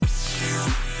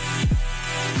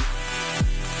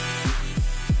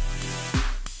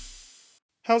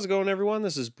How's it going, everyone?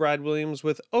 This is Brad Williams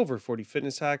with Over 40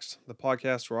 Fitness Hacks, the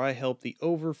podcast where I help the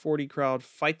over 40 crowd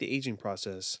fight the aging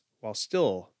process while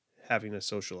still having a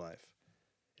social life.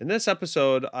 In this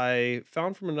episode, I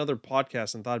found from another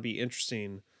podcast and thought it'd be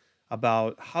interesting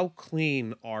about how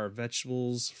clean our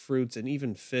vegetables, fruits, and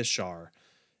even fish are.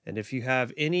 And if you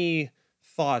have any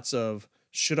thoughts of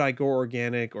should I go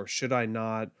organic or should I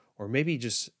not, or maybe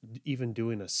just even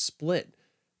doing a split,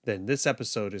 then this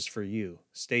episode is for you.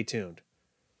 Stay tuned.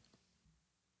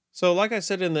 So, like I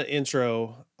said in the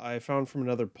intro, I found from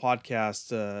another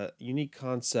podcast a unique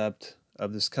concept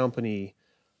of this company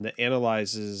that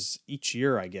analyzes each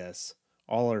year, I guess,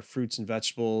 all our fruits and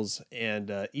vegetables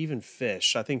and even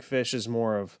fish. I think fish is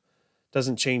more of,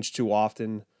 doesn't change too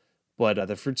often, but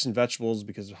the fruits and vegetables,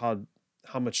 because of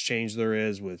how much change there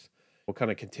is with what kind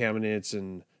of contaminants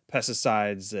and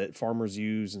pesticides that farmers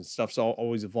use and stuff's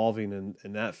always evolving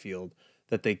in that field,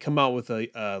 that they come out with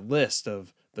a list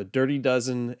of the Dirty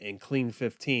Dozen and Clean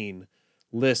 15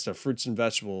 list of fruits and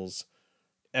vegetables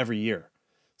every year.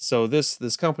 So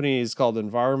this company is called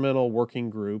Environmental Working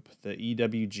Group, the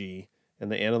EWG,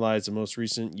 and they analyze the most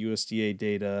recent USDA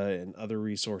data and other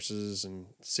resources and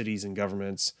cities and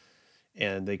governments,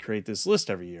 and they create this list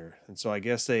every year. And so I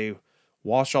guess they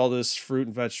wash all this fruit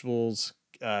and vegetables,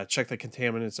 check the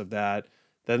contaminants of that.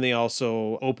 Then they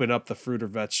also open up the fruit or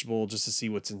vegetable just to see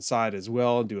what's inside as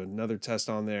well and do another test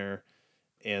on there.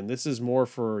 And this is more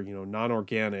for,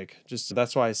 non-organic. Just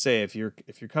that's why I say if you're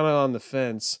kind of on the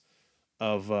fence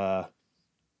of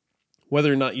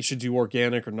whether or not you should do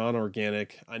organic or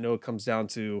non-organic, I know it comes down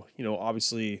to,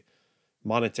 obviously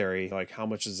monetary, like how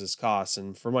much does this cost?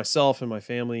 And for myself and my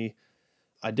family,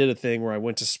 I did a thing where I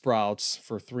went to Sprouts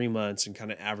for 3 months and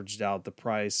kind of averaged out the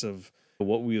price of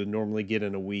what we would normally get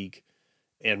in a week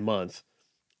and month,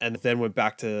 and then went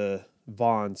back to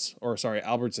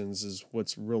Albertsons is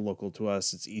what's real local to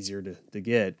us. It's easier to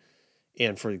get.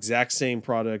 And for the exact same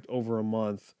product over a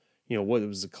month, what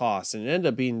was the cost? And it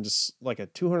ended up being just like a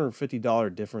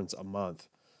 $250 difference a month.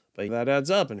 But that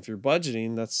adds up. And if you're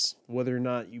budgeting, that's whether or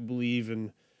not you believe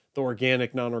in the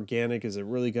organic, non-organic, is it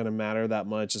really going to matter that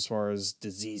much as far as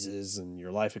diseases and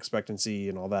your life expectancy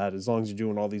and all that, as long as you're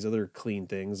doing all these other clean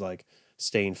things like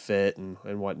staying fit and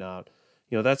whatnot.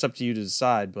 That's up to you to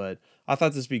decide. But I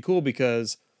thought this would be cool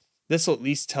because this will at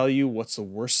least tell you what's the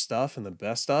worst stuff and the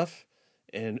best stuff.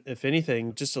 And if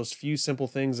anything, just those few simple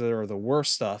things that are the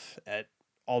worst stuff at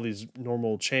all these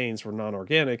normal chains for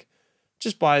non-organic,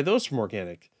 just buy those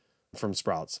from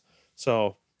Sprouts.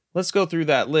 So let's go through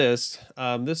that list.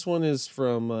 This one is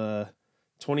from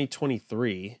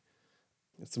 2023.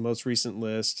 It's the most recent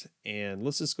list. And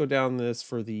let's just go down this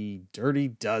for the Dirty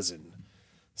Dozen.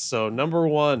 So number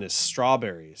 1 is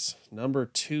strawberries. Number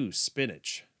 2,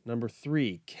 spinach. Number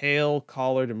 3, kale,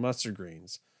 collard, and mustard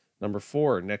greens. Number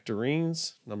 4,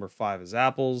 nectarines. Number 5 is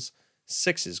apples.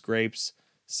 6 is grapes.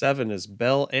 7 is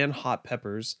bell and hot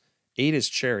peppers. 8 is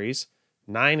cherries.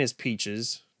 9 is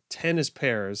peaches. 10 is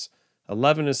pears.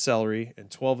 11 is celery. And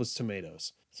 12 is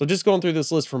tomatoes. So just going through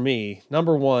this list for me,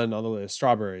 number 1 on the list,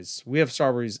 strawberries. We have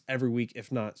strawberries every week,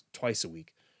 if not twice a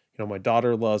week. My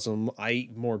daughter loves them. I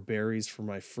eat more berries for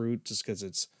my fruit just because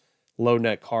it's low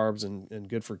net carbs and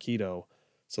good for keto.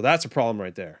 So that's a problem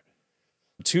right there.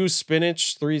 2,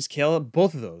 spinach. 3 is kale.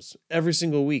 Both of those every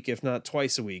single week, if not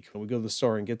twice a week. We go to the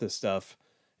store and get this stuff.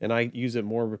 And I use it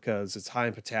more because it's high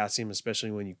in potassium,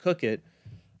 especially when you cook it.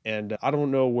 And I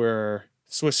don't know where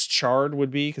Swiss chard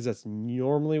would be because that's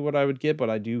normally what I would get.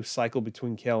 But I do cycle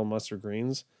between kale and mustard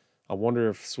greens. I wonder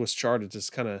if Swiss chard is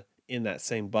just kind of in that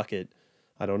same bucket.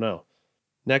 I don't know.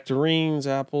 Nectarines,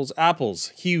 apples,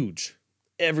 huge.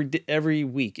 Every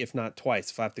week, if not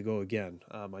twice, if I have to go again.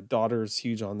 My daughter's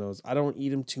huge on those. I don't eat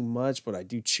them too much, but I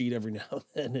do cheat every now and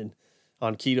then. And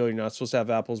on keto, you're not supposed to have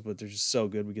apples, but they're just so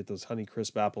good. We get those Honey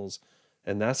Crisp apples,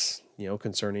 and that's,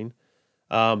 concerning.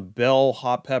 Bell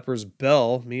hot peppers.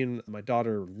 Me and my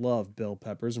daughter love bell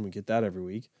peppers, and we get that every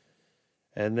week.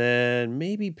 And then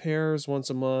maybe pears once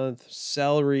a month,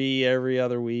 celery every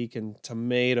other week, and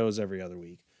tomatoes every other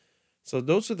week. So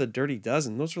those are the Dirty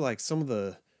Dozen. Those are like some of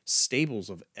the staples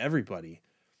of everybody.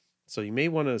 So you may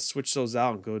want to switch those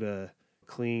out and go to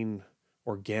clean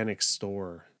organic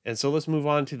store. And so let's move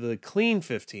on to the Clean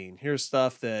 15. Here's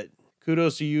stuff that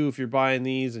kudos to you if you're buying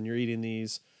these and you're eating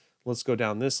these. Let's go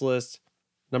down this list.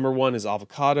 Number 1 is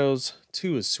avocados.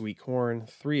 2 is sweet corn.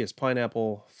 3 is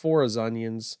pineapple. 4 is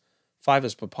onions. 5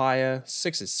 is papaya.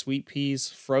 6 is sweet peas,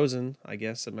 frozen, I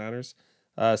guess it matters.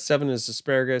 7 is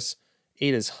asparagus.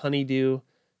 8 is honeydew.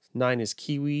 9 is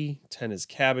kiwi. 10 is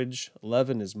cabbage.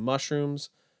 11 is mushrooms.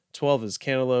 12 is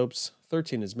cantaloupes.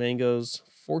 13 is mangoes.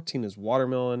 14 is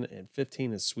watermelon, and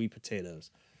 15 is sweet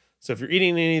potatoes. So if you're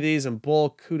eating any of these in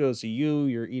bulk, kudos to you.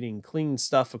 You're eating clean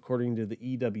stuff according to the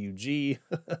EWG.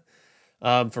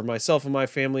 For myself and my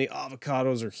family,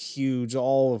 avocados are huge.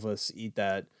 All of us eat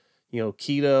that.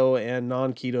 Keto and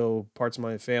non-keto parts of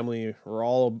my family, we're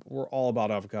all about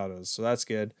avocados. So that's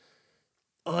good.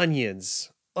 Onions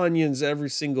every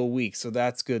single week. So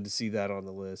that's good to see that on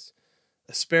the list.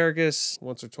 Asparagus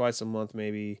once or twice a month,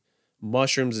 maybe.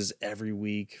 Mushrooms is every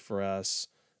week for us.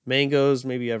 Mangoes,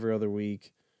 maybe every other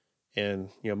week. And,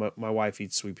 my wife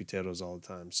eats sweet potatoes all the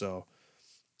time. So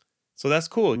that's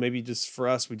cool. Maybe just for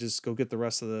us, we just go get the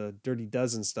rest of the Dirty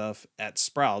Dozen stuff at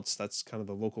Sprouts. That's kind of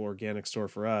the local organic store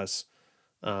for us.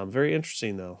 Very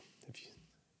interesting though.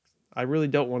 I really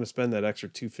don't want to spend that extra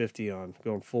 $250 on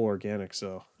going full organic.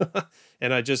 So,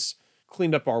 and I just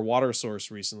cleaned up our water source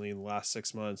recently in the last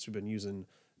 6 months. We've been using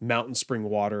mountain spring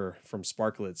water from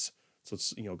Sparklets. So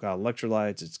it's, got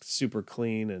electrolytes. It's super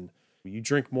clean, and you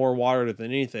drink more water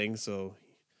than anything. So,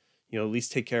 at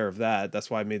least take care of that. That's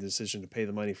why I made the decision to pay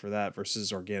the money for that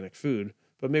versus organic food.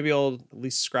 But maybe I'll at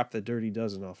least scrap the Dirty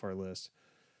Dozen off our list.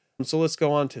 So let's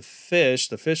go on to fish,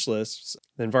 the fish lists.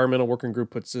 The Environmental Working Group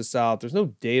puts this out. There's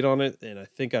no date on it, and I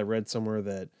think I read somewhere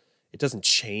that it doesn't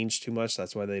change too much.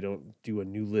 That's why they don't do a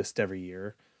new list every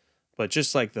year. But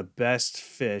just like the best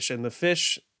fish, and the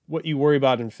fish, what you worry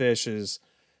about in fish is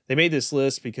they made this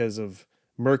list because of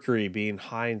mercury being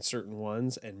high in certain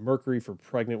ones, and mercury for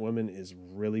pregnant women is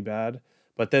really bad.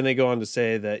 But then they go on to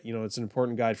say that, it's an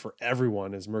important guide for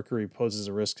everyone, as mercury poses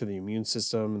a risk to the immune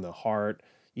system and the heart,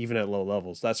 even at low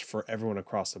levels. That's for everyone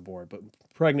across the board, but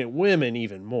pregnant women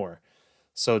even more.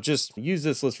 So just use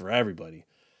this list for everybody.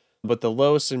 But the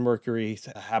lowest in mercury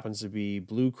happens to be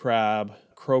blue crab,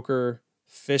 croaker,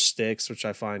 fish sticks, which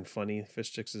I find funny.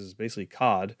 Fish sticks is basically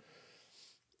cod,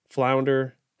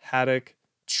 flounder, haddock,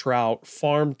 trout,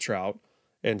 farm trout,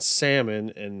 and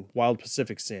salmon, and wild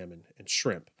Pacific salmon and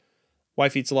shrimp.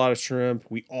 Wife eats a lot of shrimp.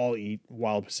 We all eat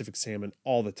wild Pacific salmon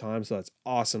all the time. So that's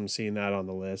awesome seeing that on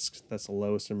the list. That's the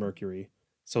lowest in mercury.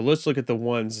 So let's look at the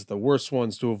worst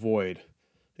ones to avoid.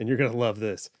 And you're going to love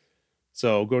this.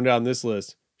 So going down this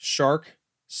list, shark,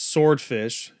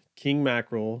 swordfish, king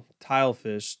mackerel,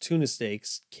 tilefish, tuna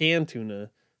steaks, canned tuna,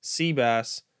 sea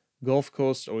bass, Gulf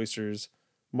Coast oysters,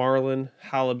 marlin,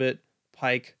 halibut,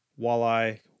 pike,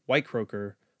 walleye, white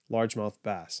croaker, largemouth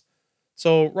bass.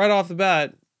 So right off the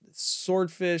bat,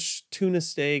 swordfish, tuna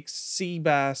steaks, sea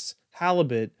bass,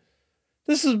 halibut.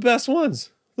 This is the best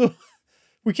ones.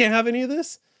 We can't have any of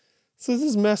this. So this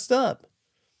is messed up.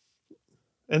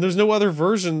 And there's no other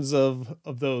versions of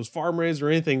those farm raised or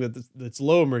anything that's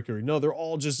low mercury. No, they're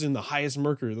all just in the highest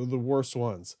mercury. They're the worst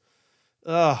ones.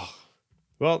 Oh,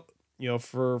 well,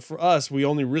 for us, we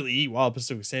only really eat wild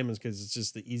Pacific salmons because it's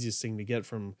just the easiest thing to get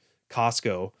from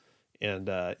Costco. And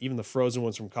even the frozen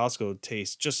ones from Costco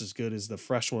taste just as good as the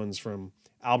fresh ones from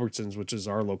Albertsons, which is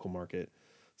our local market.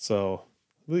 So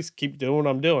at least keep doing what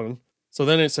I'm doing. So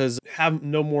then it says have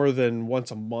no more than once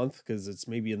a month because it's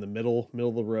maybe in the middle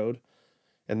of the road.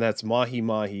 And that's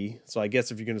mahi-mahi. So I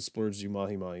guess if you're going to splurge, do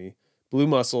mahi-mahi. Blue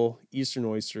mussel, eastern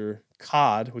oyster,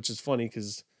 cod, which is funny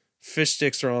because fish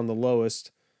sticks are on the lowest.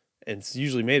 And it's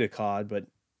usually made of cod, but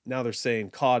now they're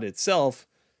saying cod itself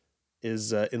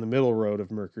is in the middle road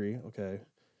of mercury. Okay.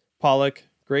 Pollock,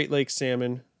 Great Lakes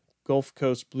salmon, Gulf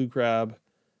Coast blue crab,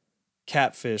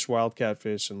 catfish, wild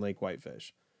catfish, and lake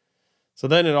whitefish. So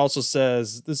then it also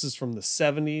says this is from the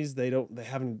 70s. They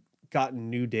haven't gotten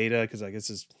new data because I guess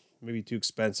it's maybe too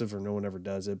expensive or no one ever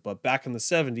does it. But back in the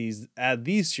 70s, add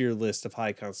these to your list of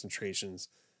high concentrations: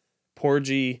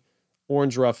 porgy,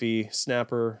 orange roughy,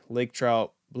 snapper, lake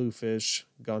trout, bluefish,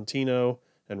 gontino,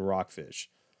 and rockfish.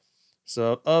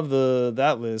 So of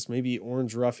that list, maybe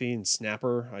orange roughy and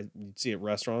snapper, you'd see at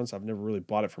restaurants. I've never really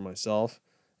bought it for myself.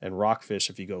 And rockfish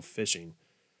if you go fishing.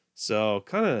 So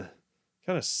kind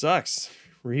of sucks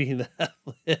reading that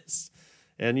list.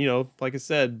 And, like I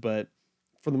said, but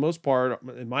for the most part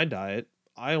in my diet,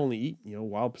 I only eat,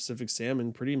 wild Pacific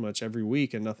salmon pretty much every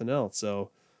week and nothing else.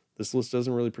 So this list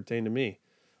doesn't really pertain to me.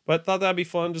 But thought that'd be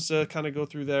fun just to kind of go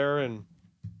through there and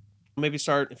maybe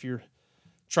start if you're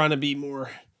trying to be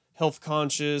more health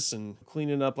conscious and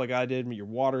cleaning up like I did, your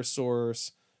water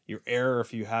source, your air,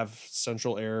 if you have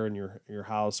central air in your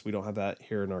house. We don't have that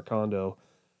here in our condo.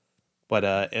 But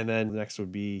and then next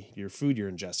would be your food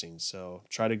you're ingesting. So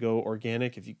try to go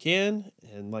organic if you can.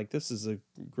 And this is a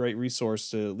great resource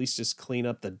to at least just clean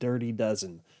up the Dirty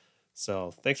Dozen.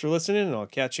 So thanks for listening, and I'll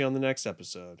catch you on the next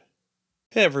episode.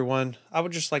 Hey everyone, I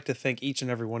would just like to thank each and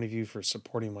every one of you for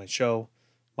supporting my show.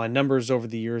 My numbers over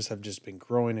the years have just been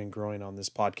growing and growing on this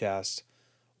podcast.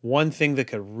 One thing that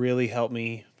could really help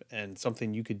me and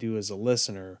something you could do as a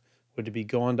listener would be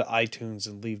go onto iTunes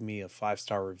and leave me a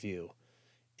 5-star review.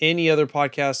 Any other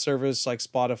podcast service like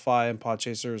Spotify and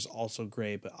Podchaser is also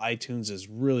great, but iTunes is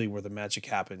really where the magic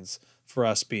happens for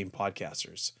us being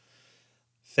podcasters.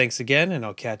 Thanks again, and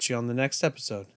I'll catch you on the next episode.